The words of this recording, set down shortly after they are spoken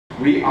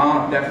we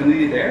are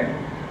definitely there,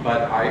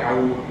 but I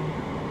will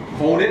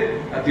hold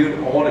it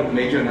until all the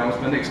major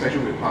announcements,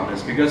 especially with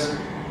partners, because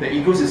the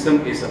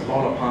ecosystem is a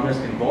lot of partners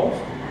involved,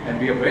 and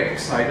we are very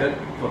excited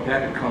for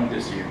that to come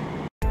this year.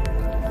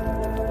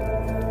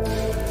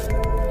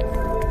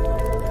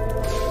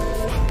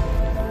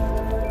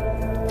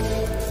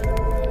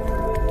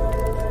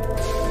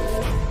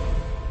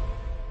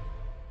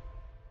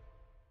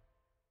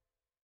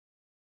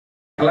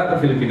 A lot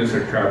of Filipinos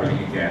are traveling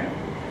again.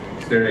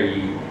 Is there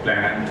a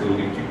plan to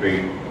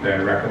integrate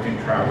the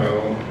Rakuten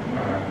travel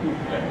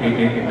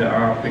in the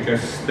app?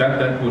 Because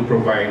that would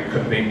provide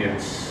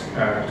convenience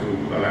to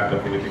a lot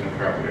of Filipino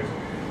travelers.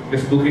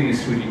 This booking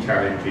is really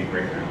challenging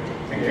right now.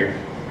 Thank you.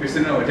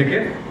 Christina, I'll take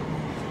it.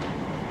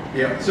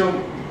 Yeah, so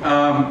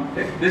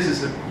this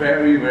is a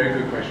very, very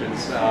good question.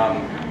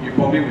 You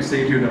probably will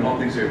stay tuned on a lot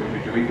of things we're going to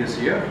be doing this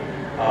year.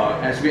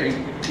 As we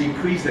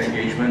increase the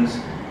engagements,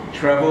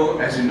 travel,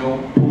 as you know,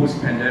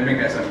 post-pandemic,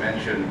 as I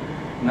mentioned,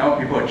 now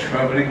people are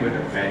traveling with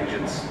a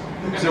vengeance.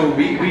 So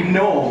we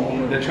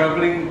know the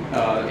traveling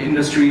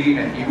industry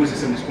and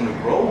ecosystem is going to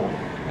grow,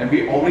 and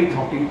we're already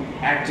talking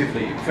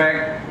actively. In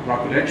fact,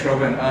 Rakuten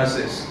Travel and us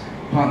is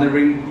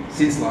partnering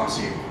since last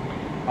year,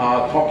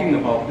 talking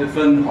about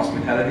different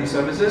hospitality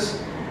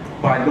services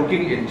by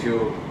looking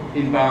into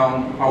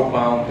inbound,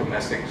 outbound,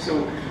 domestic.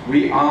 So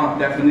we are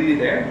definitely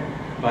there,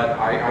 but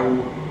I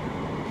will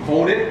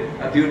hold it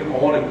until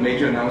all the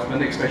major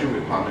announcements, especially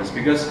with partners,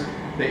 because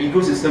the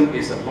ecosystem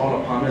is a lot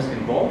of partners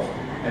involved,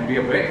 and we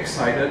are very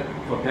excited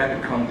for that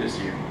to come this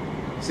year.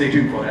 Stay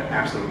tuned for that,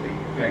 absolutely.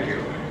 Thank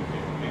you.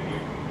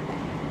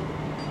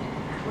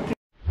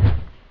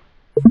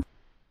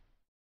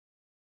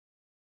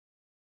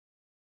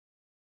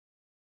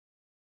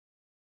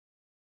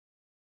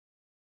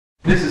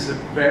 This is a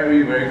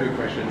very, very good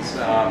question.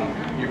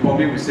 You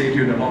probably will stay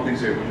tuned on a lot of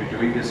things we're going to be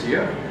doing this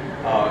year.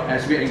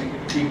 As we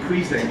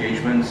increase the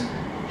engagements,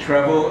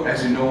 travel,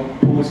 as you know,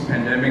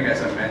 post-pandemic,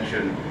 as I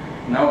mentioned,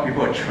 now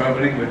people are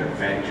traveling with a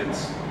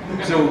vengeance.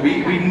 So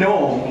we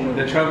know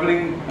the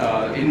traveling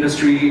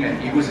industry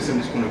and ecosystem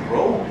is going to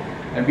grow,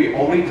 and we're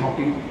already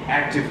talking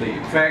actively.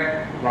 In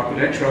fact,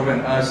 Rakuten Travel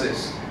and us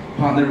is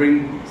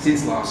partnering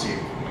since last year,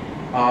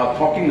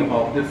 talking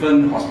about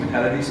different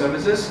hospitality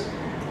services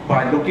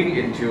by looking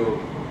into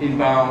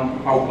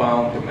inbound,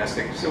 outbound,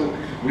 domestic. So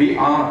we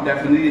are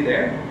definitely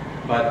there,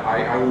 but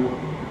I will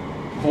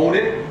hold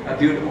it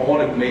until all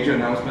the major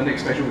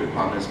announcements, especially with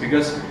partners,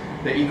 because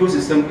the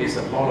ecosystem is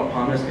a lot of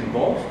partners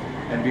involved,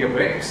 and we are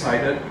very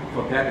excited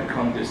for that to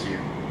come this year.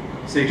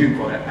 Stay tuned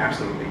for that,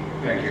 absolutely.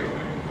 Thank you.